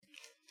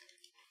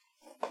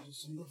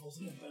सुंदर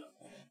फॉसिल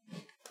लगता है।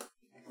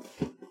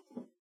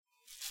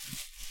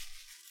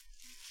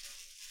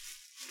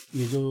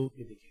 ये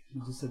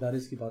देखिए जिस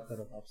सेडारिस की बात कर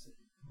रहा था आपसे,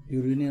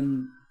 यूरेनियन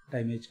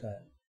टाइम एज का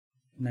है,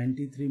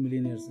 93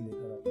 मिलियन ईयर से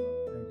लेकर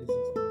 96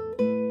 million.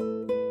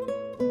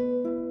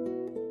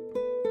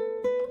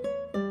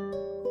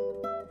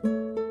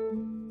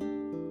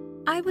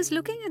 I was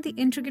looking at the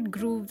intricate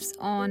grooves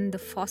on the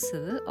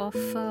fossil of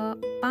a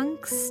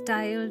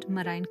punk-styled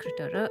marine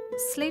critter, a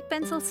slate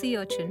pencil sea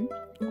urchin,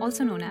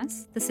 also known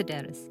as the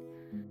Sideris.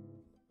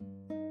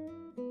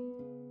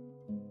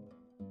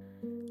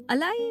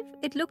 Alive,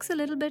 it looks a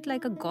little bit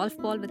like a golf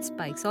ball with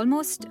spikes,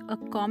 almost a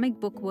comic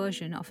book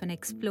version of an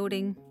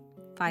exploding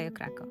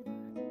firecracker.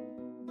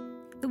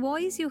 The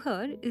voice you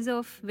heard is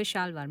of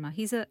Vishal Verma.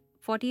 He's a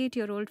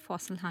 48-year-old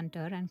fossil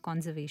hunter and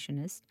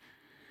conservationist.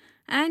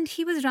 And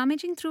he was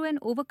rummaging through an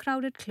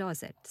overcrowded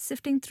closet,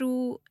 sifting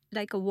through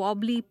like a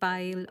wobbly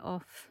pile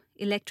of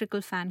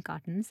electrical fan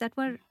cartons that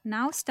were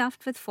now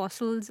stuffed with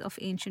fossils of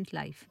ancient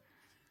life.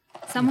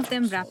 Some of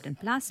them wrapped in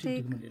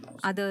plastic,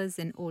 others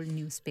in old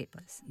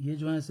newspapers.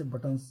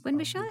 When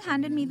Vishal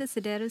handed me the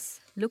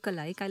Sideris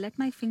look-alike, I let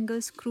my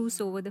fingers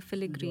cruise over the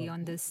filigree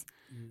on this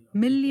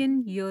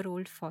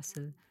million-year-old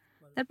fossil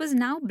that was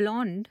now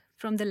blonde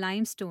from the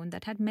limestone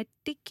that had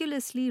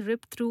meticulously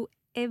ripped through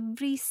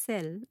every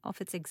cell of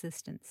its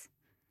existence.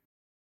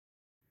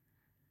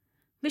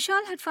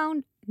 Vishal had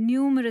found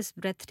numerous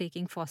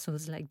breathtaking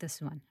fossils like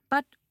this one,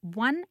 but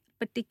one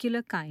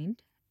particular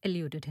kind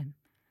eluded him.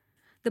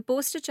 The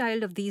poster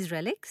child of these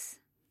relics?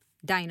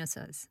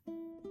 Dinosaurs.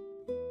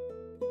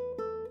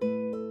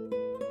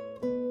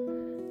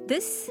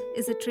 This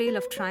is a trail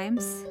of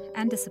triumphs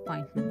and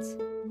disappointments,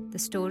 the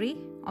story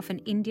of an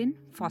Indian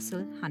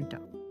fossil hunter.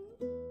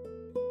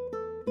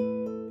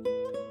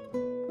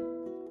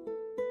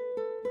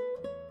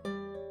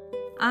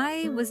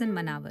 I was in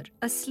Manawar,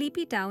 a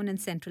sleepy town in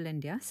central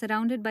India,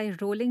 surrounded by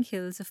rolling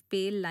hills of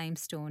pale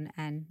limestone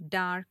and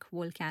dark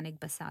volcanic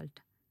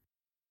basalt.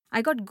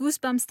 I got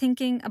goosebumps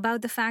thinking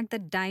about the fact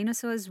that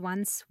dinosaurs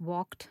once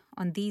walked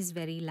on these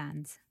very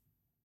lands.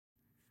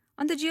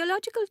 On the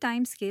geological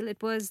timescale,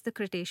 it was the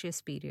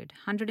Cretaceous period,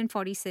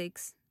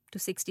 146 to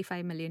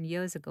 65 million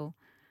years ago.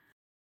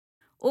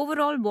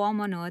 Overall warm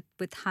on Earth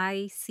with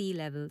high sea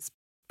levels,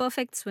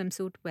 perfect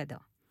swimsuit weather.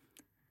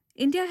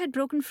 India had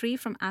broken free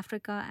from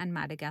Africa and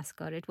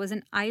Madagascar. It was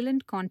an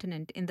island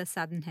continent in the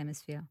southern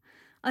hemisphere,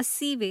 a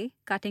seaway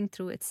cutting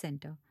through its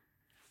center.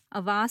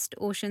 A vast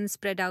ocean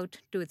spread out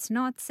to its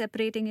north,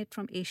 separating it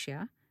from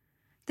Asia.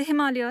 The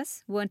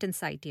Himalayas weren't in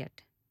sight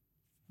yet.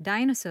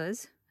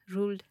 Dinosaurs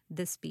ruled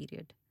this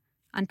period,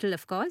 until,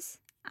 of course,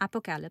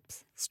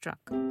 apocalypse struck.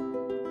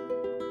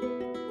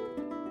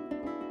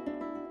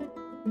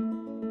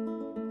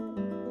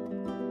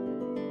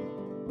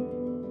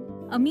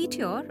 A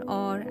meteor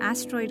or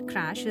asteroid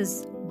crash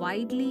is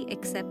widely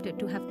accepted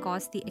to have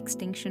caused the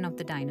extinction of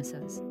the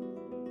dinosaurs.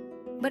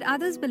 But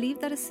others believe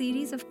that a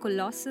series of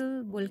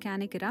colossal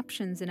volcanic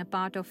eruptions in a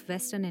part of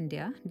western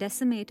India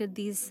decimated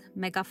these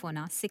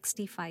megafauna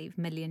 65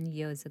 million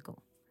years ago.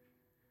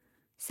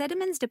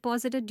 Sediments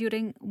deposited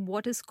during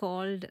what is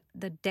called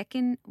the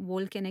Deccan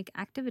volcanic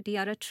activity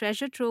are a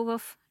treasure trove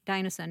of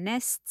dinosaur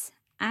nests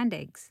and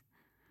eggs,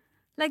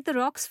 like the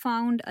rocks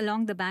found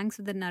along the banks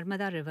of the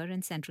Narmada River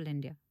in central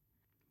India.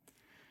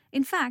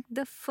 In fact,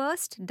 the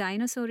first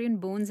dinosaurian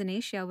bones in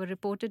Asia were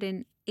reported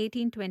in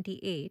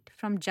 1828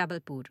 from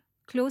Jabalpur,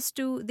 close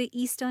to the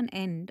eastern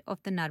end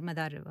of the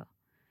Narmada River.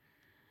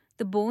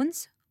 The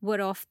bones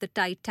were of the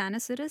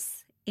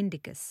Titanosaurus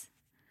indicus,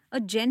 a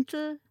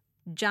gentle,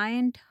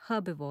 giant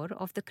herbivore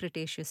of the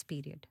Cretaceous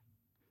period.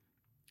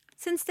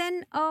 Since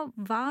then, a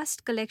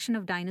vast collection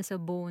of dinosaur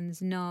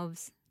bones,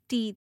 nerves,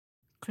 teeth,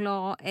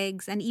 claw,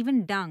 eggs, and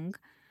even dung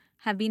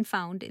have been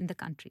found in the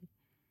country.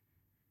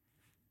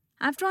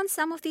 I've drawn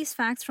some of these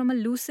facts from a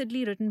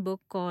lucidly written book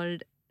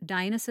called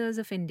Dinosaurs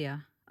of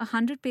India, a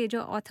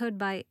 100-pager authored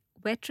by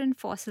veteran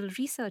fossil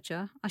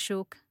researcher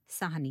Ashok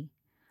Sahni,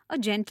 a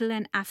gentle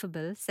and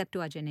affable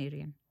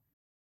septuagenarian.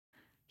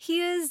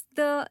 He is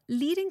the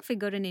leading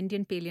figure in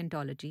Indian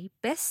paleontology,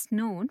 best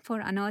known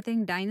for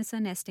unearthing dinosaur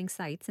nesting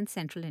sites in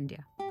central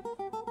India.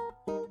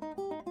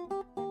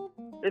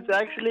 It's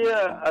actually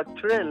a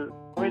thrill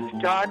which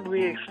can't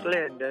be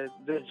explained.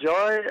 The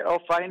joy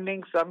of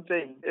finding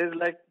something is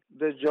like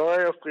the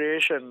joy of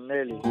creation,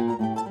 really.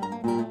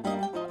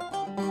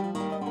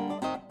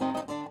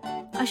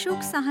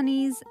 Ashok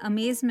Sahni's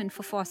amazement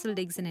for fossil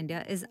digs in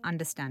India is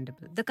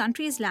understandable. The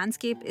country's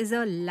landscape is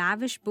a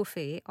lavish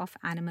buffet of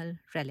animal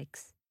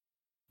relics.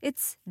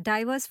 Its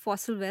diverse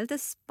fossil wealth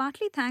is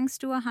partly thanks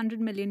to a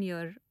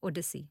 100-million-year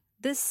odyssey.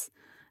 This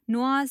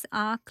Noah's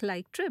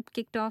Ark-like trip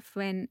kicked off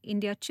when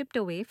India chipped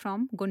away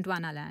from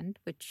Gondwana land,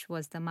 which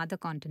was the mother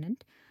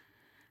continent.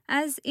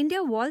 As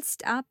India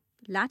waltzed up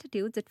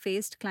latitudes, it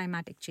faced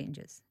climatic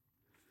changes.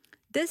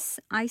 This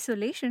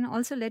isolation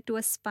also led to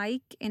a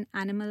spike in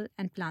animal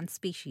and plant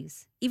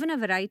species, even a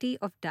variety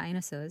of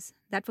dinosaurs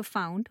that were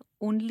found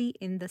only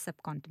in the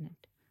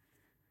subcontinent.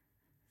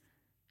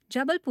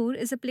 Jabalpur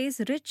is a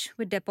place rich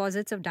with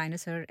deposits of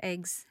dinosaur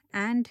eggs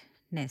and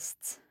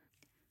nests.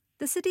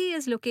 The city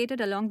is located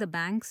along the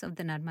banks of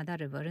the Narmada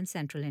River in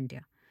central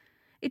India.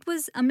 It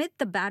was amid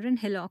the barren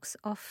hillocks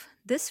of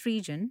this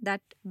region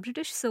that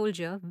British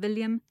soldier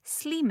William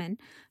Sleeman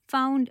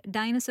found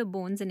dinosaur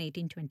bones in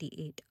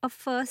 1828, a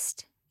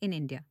first in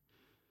India.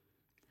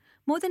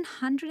 More than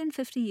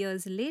 150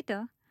 years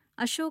later,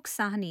 Ashok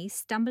Sahni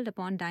stumbled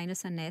upon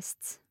dinosaur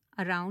nests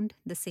around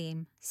the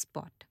same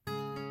spot.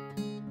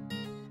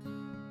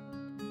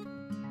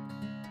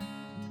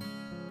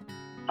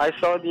 I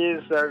saw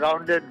these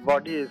rounded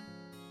bodies,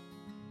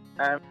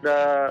 and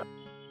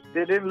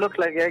they didn't look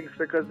like eggs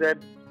because they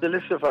had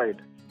silicified.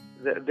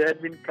 They had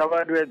been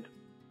covered with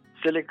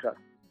silica.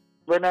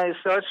 When I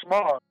searched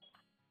more,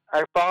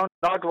 I found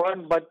not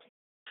one but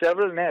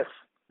several nests.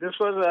 This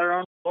was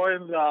around 4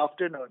 in the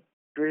afternoon.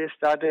 We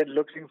started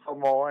looking for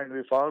more and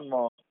we found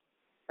more.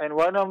 And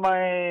one of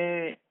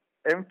my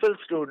MPhil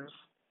students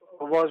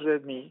was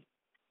with me.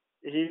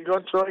 He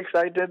got so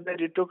excited that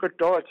he took a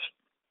torch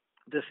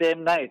the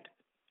same night.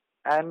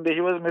 And he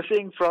was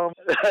missing from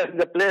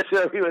the place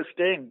where we were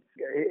staying.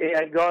 He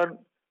had gone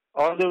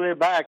all the way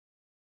back.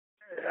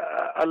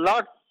 A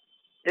lot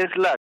is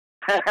luck.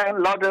 A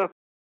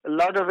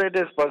lot of it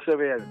is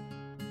perseverance.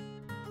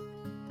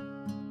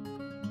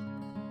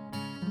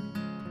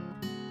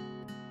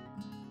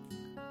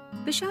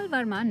 Vishal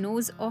Verma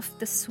knows of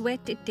the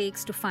sweat it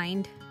takes to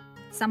find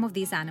some of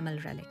these animal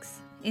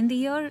relics. In the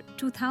year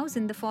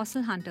 2000, the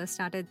fossil hunter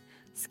started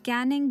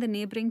scanning the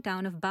neighboring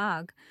town of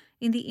Bagh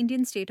in the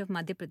Indian state of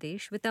Madhya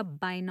Pradesh with a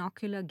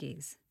binocular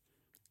gaze.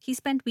 He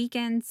spent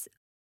weekends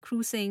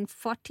cruising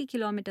 40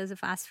 kilometers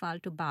of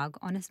asphalt to Bagh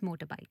on his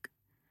motorbike.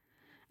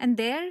 And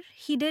there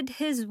he did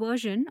his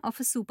version of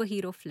a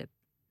superhero flip.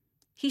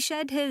 He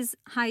shed his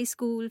high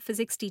school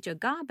physics teacher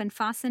garb and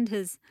fastened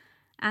his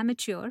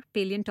amateur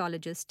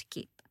paleontologist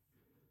cape.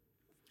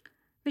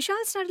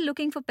 Vishal started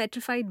looking for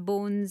petrified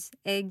bones,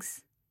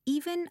 eggs,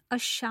 even a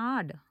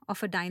shard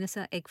of a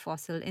dinosaur egg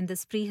fossil in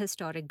this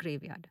prehistoric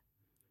graveyard.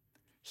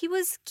 He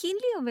was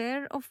keenly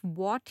aware of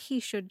what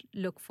he should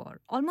look for,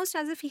 almost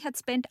as if he had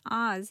spent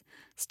hours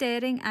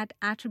staring at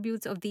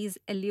attributes of these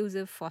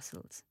elusive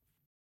fossils.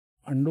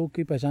 अंडों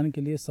की पहचान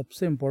के लिए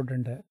सबसे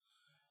important है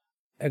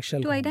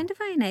eggshell. To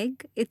identify an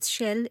egg, its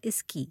shell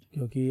is key.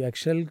 क्योंकि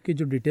eggshell की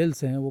जो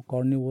डिटेल्स हैं वो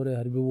कार्निवोर है,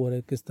 हर्बीवोर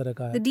है, किस तरह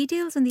का है. The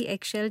details on the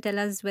eggshell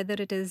tell us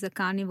whether it is a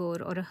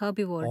carnivore or a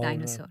herbivore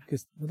dinosaur.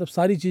 मतलब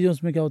सारी चीज़ें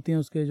उसमें क्या होती हैं,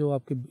 उसके जो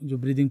आपके जो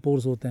ब्रीदिंग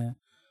पोर्स होते हैं,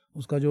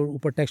 उसका जो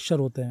ऊपर टेक्सचर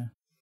होते हैं,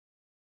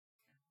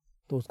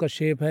 तो उसका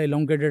शेप है,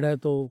 elongated है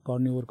तो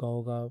कार्निवोर का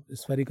होगा,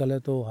 स्फेरिकल है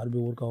तो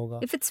हर्बीवोर का होगा.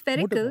 If it's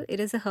spherical, it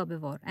is a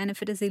herbivore, and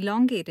if it is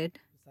elongated,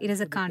 it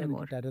is a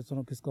carnivore.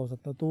 टेरेसों किसका हो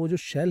सकता है, तो वो जो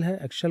शेल है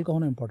एक्शेल का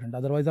होना इंपॉर्टेंट,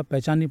 अदरवाइज आप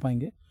पहचान नहीं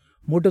पाएंगे.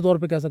 मोटे तौर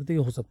पे कह सकते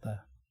हैं कि हो सकता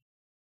है.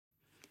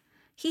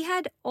 He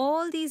had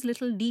all these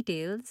little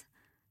details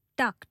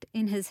tucked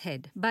in his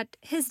head, but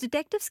his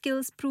detective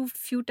skills proved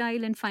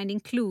futile in finding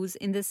clues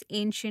in this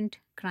ancient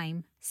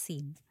crime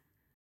scene.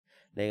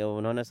 लेकिन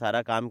उन्होंने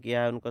सारा काम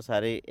किया है, उनको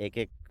सारे एक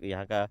एक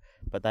यहाँ का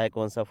पता है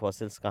कौन सा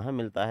फॉसिल्स कहाँ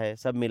मिलता है,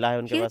 सब मिला है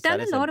उनके He पास had done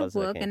सारे a lot samples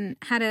of work रखे हैं.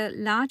 and had a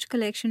large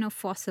collection of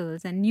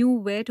fossils and knew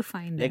where to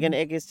find them. लेकिन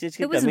एक इस चीज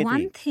की There was कमी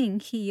one थी, thing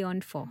he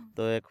yearned for.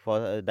 तो एक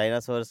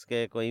डायनासोर्स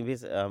के कोई भी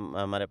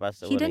हमारे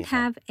पास He वो नहीं didn't था.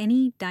 have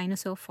any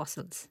dinosaur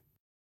fossils.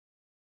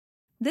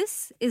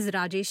 This is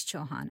Rajesh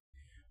Chauhan,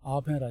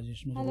 आप हैं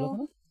राजेश, मुझे बोला था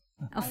ना.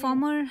 a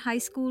former high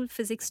school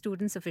physics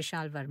student of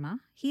Vishal Verma.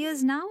 He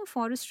is now a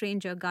forest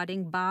ranger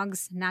guarding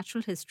Bagh's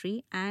natural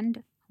history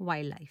and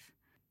wildlife.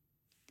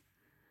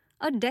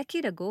 A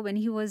decade ago, when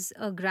he was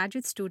a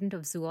graduate student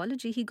of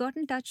zoology, he got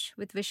in touch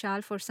with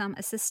Vishal for some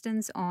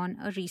assistance on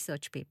a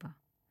research paper.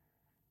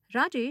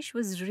 Rajesh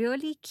was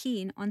really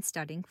keen on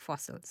studying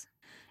fossils.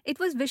 It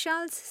was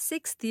Vishal's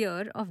 6th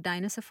year of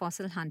dinosaur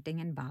fossil hunting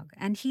in Bagh,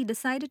 and he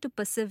decided to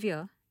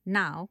persevere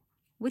now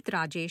with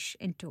Rajesh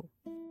in tow.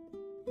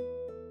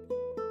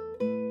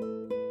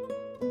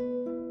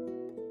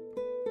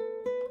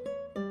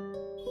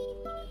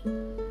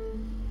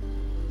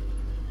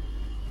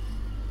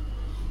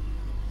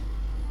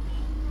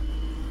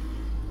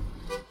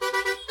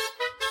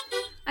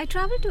 I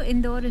travelled to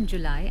Indore in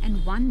July,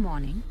 and one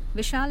morning,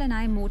 Vishal and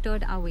I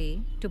motored our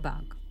way to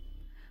Bagh.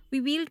 We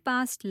wheeled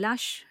past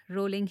lush,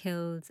 rolling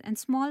hills and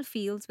small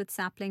fields with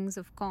saplings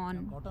of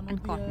corn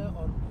and cotton.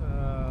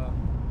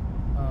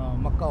 और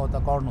मक्का होता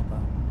है, corn होता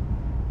है,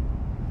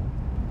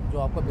 जो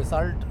आपका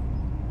basalt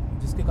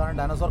जिसके कारण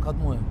dinosaur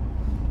खत्म हुए,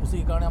 उसी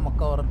के कारण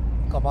मक्का और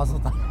कपास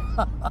होता है.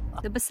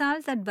 The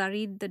basalt that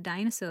buried the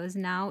dinosaurs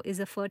now is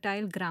a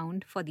fertile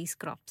ground for these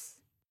crops.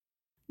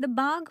 The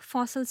Bagh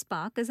Fossils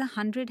Park is a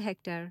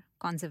 100-hectare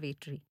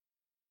conservatory.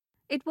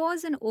 It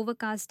was an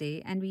overcast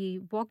day, and we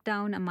walked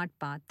down a mud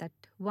path that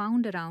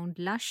wound around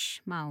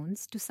lush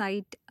mounds to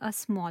sight a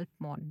small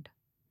pond.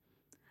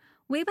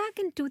 Way back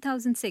in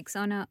 2006,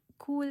 on a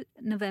cool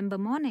November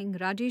morning,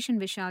 Rajesh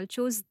and Vishal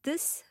chose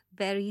this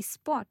very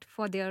spot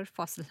for their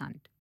fossil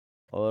hunt.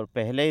 और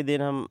पहले ही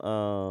दिन हम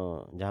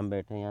जहाँ हम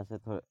बैठे हैं यहाँ से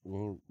थोड़ा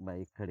यहीं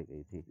बाइक खड़ी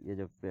गई थी, ये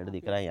जो पेड़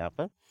दिख रहा है यहाँ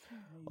पर,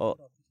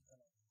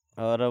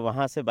 और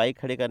वहाँ से बाइक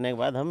खड़ी करने के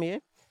बाद हम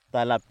ये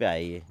तालाब पे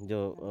आए, ये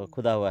जो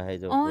खुदा हुआ है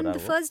जो On पूरा the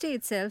वो। first day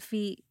itself,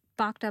 we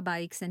parked our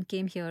bikes and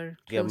came here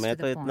कि close मैं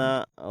to तो the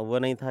इतना pond. वो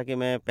नहीं था कि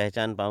मैं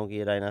पहचान पाऊँ कि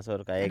ये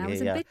डायनासोर का And एग I है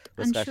was a या bit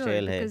उसका unsure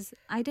शेल है। because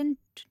I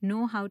didn't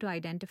know how to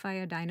identify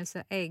a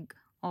dinosaur egg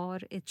or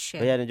its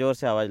shell. भैया ने जोर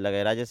से आवाज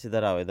लगाई, राजेश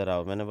इधर आओ इधर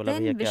आओ। मैंने बोला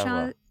भैया Then क्या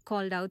हुआ? Vishal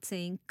called out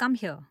saying, "Come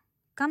here,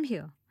 come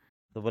here."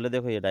 तो बोले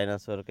देखो ये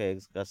डायनासोर के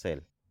एग्स का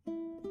cell.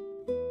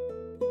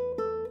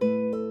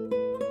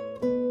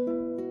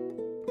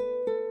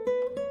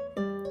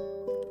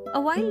 A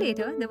while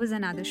later, there was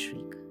another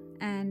shriek.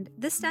 And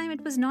this time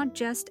it was not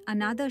just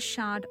another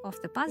shard of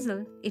the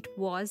puzzle, it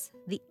was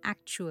the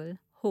actual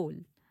whole.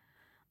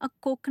 A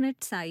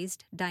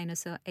coconut-sized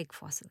dinosaur egg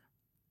fossil.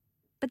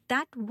 But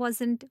that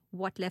wasn't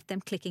what left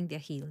them clicking their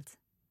heels.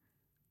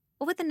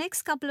 Over the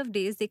next couple of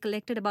days, they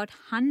collected about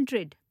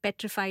 100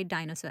 petrified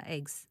dinosaur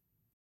eggs.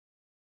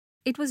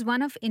 It was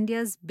one of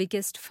India's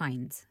biggest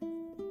finds.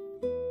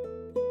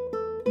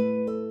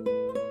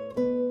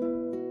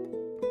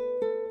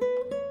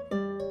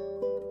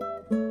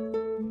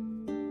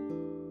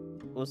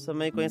 उस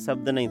समय कोई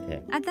शब्द नहीं थे।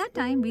 At that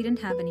time, we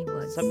didn't have any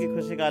words. सबकी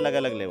खुशी का अलग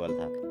अलग लेवल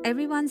था।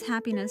 Everyone's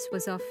happiness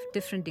was of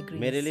different degrees.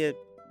 मेरे लिए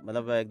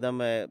मतलब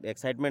एकदम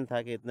एक्साइटमेंट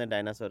था कि इतने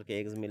डायनासोर के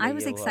एग्स मिले। I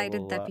was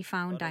excited that we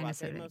found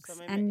dinosaur eggs,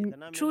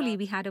 and truly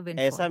we had a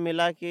windfall. ऐसा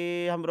मिला कि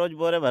हम रोज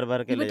बोरे भर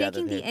भर के We were ले जाते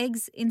taking थे। the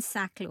eggs in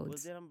sack उस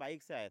loads. दिन हम बाइक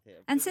से आए थे।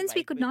 And since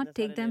we could not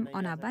take them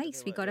on our bikes,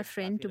 we got a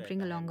friend to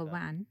bring along a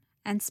van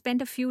and spent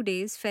a few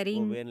days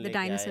ferrying the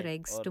dinosaur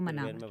eggs to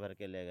Manawar. में भर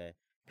के ले गए।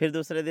 फिर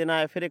दूसरे दिन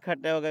आए, फिर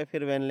इकट्ठे हो गए,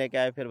 फिर वैन लेके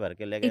आए, फिर भर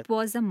के ले गए। It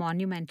was a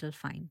monumental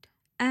find.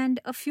 And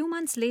a few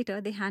months later,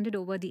 they handed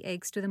over the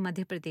eggs to the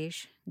Madhya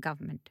Pradesh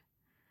government.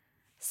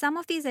 Some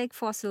of these egg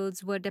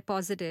fossils were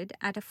deposited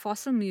at a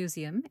fossil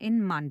museum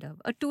in Mandav,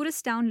 a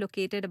tourist town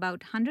located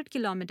about 100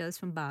 kilometers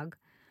from Bagh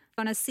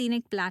on a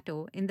scenic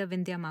plateau in the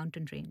Vindhya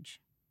mountain range.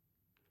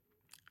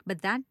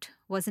 But that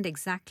wasn't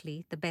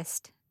exactly the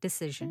best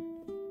decision.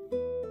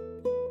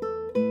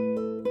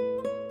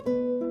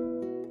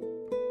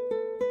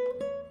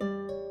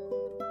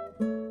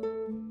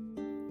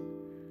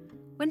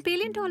 When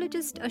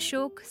paleontologist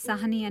Ashok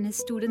Sahani and his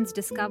students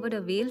discovered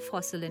a whale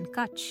fossil in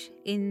Kutch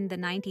in the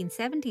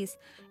 1970s,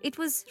 it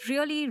was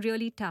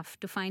really tough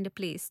to find a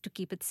place to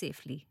keep it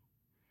safely.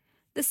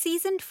 The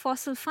seasoned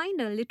fossil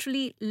finder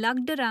literally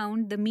lugged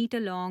around the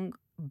meter-long,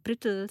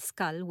 brittle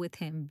skull with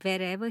him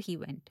wherever he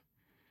went.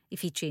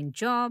 If he changed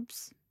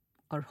jobs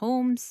or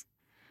homes,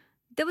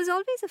 there was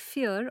always a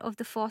fear of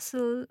the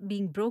fossil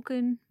being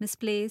broken,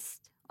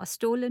 misplaced, or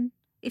stolen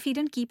if he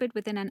didn't keep it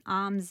within an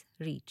arm's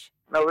reach.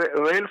 Now,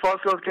 whale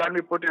fossils can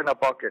be put in a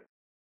pocket.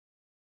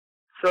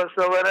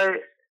 So when I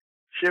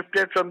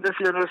shifted from this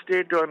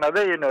university to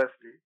another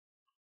university,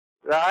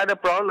 I had a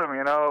problem,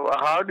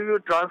 how do you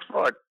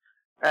transport?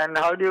 And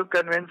how do you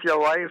convince your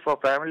wife or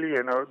family,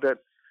 that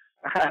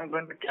I'm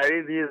going to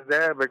carry these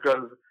there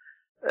because,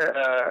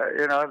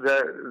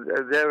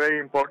 they're very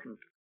important.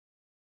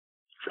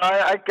 So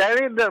I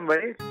carried them,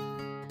 right?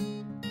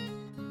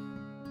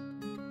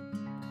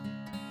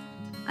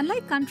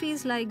 Unlike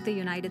countries like the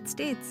United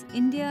States,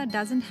 India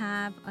doesn't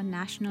have a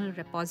national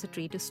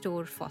repository to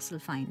store fossil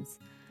finds.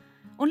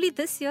 Only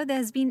this year there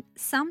has been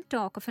some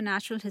talk of a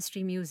natural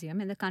history museum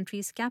in the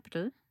country's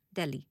capital,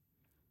 Delhi.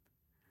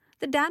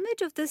 The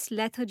damage of this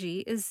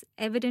lethargy is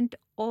evident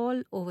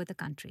all over the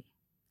country.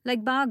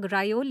 Like Bagh,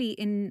 Rayoli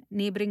in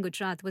neighboring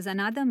Gujarat was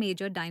another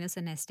major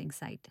dinosaur nesting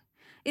site.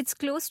 It's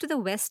close to the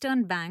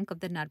western bank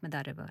of the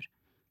Narmada River.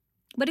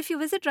 But if you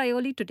visit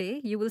Rayoli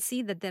today, you will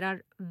see that there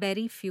are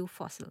very few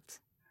fossils.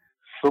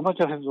 So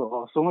much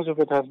of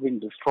it has been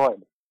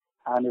destroyed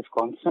and is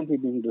constantly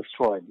being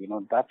destroyed.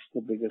 That's the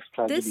biggest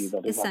tragedy. This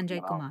that is is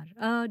Sanjay Kumar,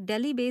 a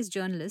Delhi-based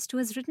journalist who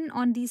has written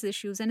on these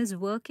issues and is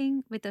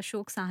working with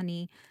Ashok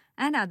Sahani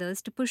and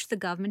others to push the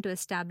government to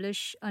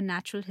establish a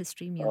natural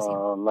history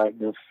museum. Like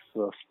this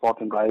spot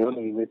in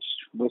Rayoli, which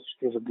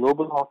is a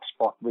global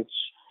hotspot, which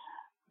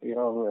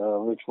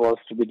was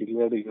to be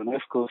declared a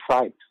UNESCO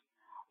site.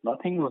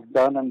 Nothing was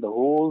done, and the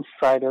whole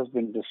site has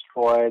been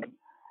destroyed.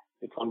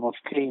 It's almost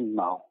clean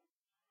now.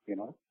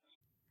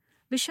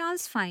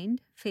 Vishal's find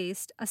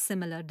faced a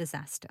similar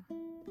disaster.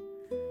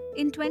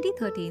 In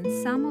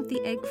 2013, some of the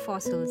egg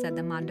fossils at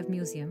the Mandav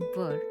Museum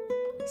were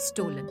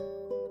stolen.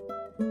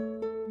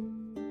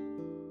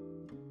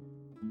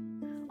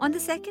 On the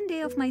second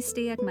day of my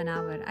stay at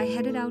Manawar, I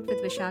headed out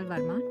with Vishal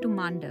Verma to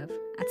Mandav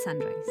at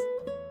sunrise.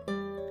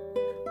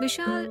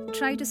 Vishal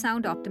tried to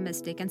sound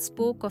optimistic and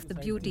spoke of the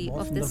beauty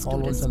of this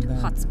tourist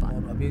hotspot.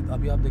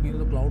 अभी आप देखेंगे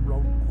तो cloud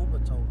खूब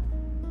अच्छा होगा.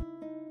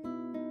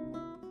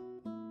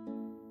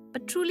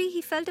 But truly,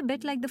 he felt a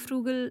bit like the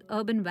frugal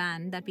urban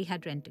van that we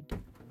had rented.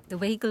 The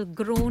vehicle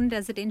groaned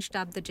as it inched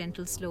up the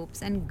gentle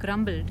slopes and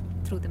grumbled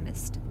through the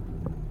mist.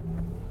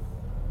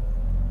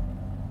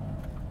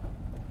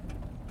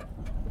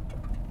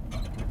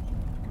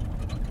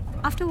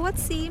 After what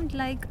seemed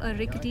like a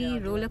rickety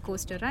roller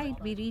coaster ride,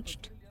 we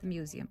reached the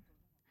museum.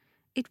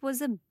 It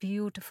was a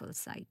beautiful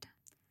sight.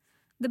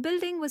 The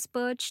building was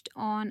perched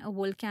on a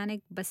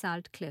volcanic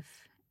basalt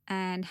cliff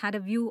and had a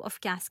view of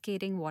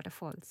cascading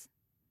waterfalls.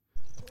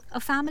 A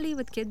family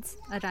with kids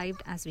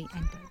arrived as we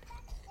entered.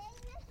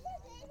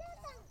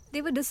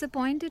 They were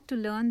disappointed to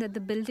learn that the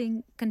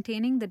building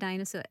containing the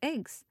dinosaur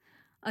eggs,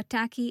 a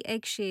tacky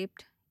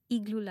egg-shaped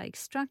igloo-like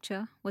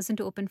structure, wasn't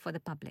open for the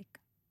public.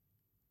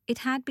 It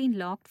had been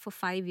locked for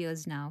 5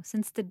 years now,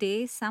 since the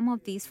day some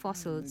of these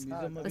fossils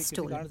were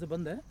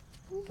stolen.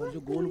 और जो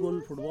गोल गोल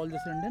football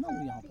जैसे अंडे ना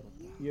वो यहाँ पर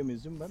होते हैं। ये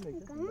म्यूजियम बंद है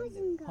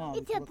क्या? हाँ,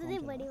 ये सबसे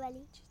बड़ी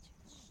वाली।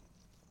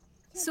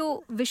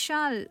 So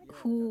Vishal,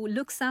 who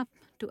looks up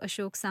to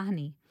Ashok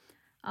Sahni,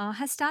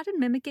 has started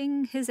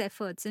mimicking his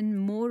efforts in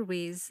more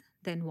ways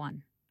than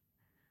one.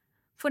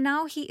 For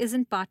now, he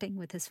isn't parting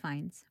with his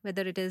finds,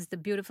 whether it is the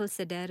beautiful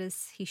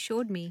Sedaris he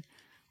showed me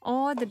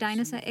or the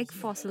dinosaur egg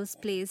fossils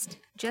placed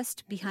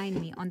just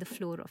behind me on the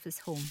floor of his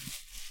home.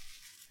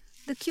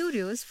 The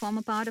curios form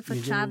a part of a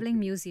traveling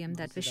museum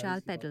that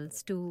Vishal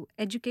peddles to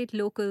educate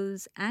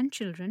locals and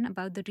children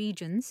about the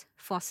region's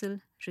fossil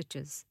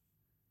riches.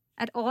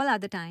 At all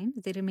other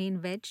times, they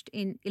remain wedged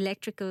in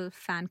electrical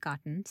fan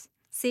cartons,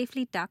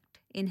 safely tucked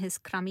in his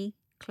crummy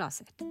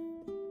closet.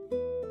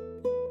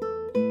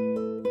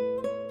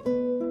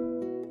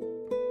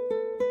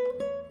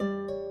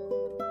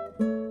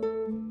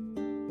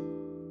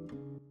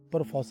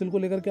 पर fossil को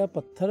लेकर के आप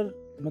पत्थर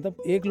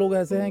मतलब एक लोग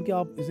ऐसे हैं कि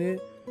आप इसे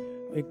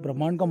एक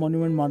ब्रह्मांड का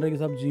मॉन्यूमेंट मान रहे हैं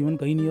कि सब जीवन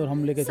कहीं नहीं और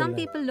हम लेके चल रहे हैं.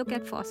 Some people look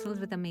at fossils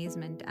with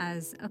amazement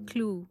as a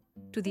clue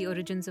to the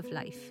origins of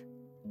life.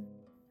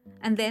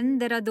 And then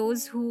there are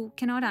those who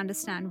cannot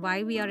understand why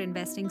we are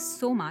investing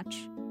so much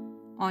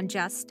on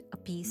just a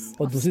piece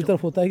और of दूसरी stone.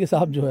 तरफ होता है कि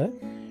साहब जो है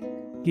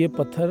कि ये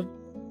पत्थर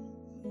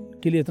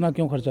के लिए इतना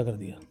क्यों खर्चा कर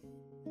दिया.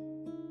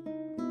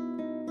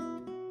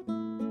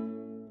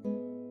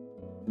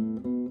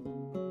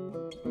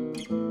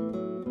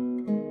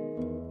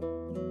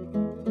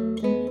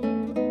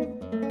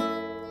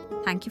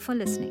 Thank you for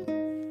listening.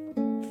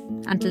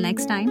 Until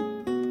next time,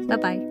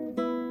 bye-bye.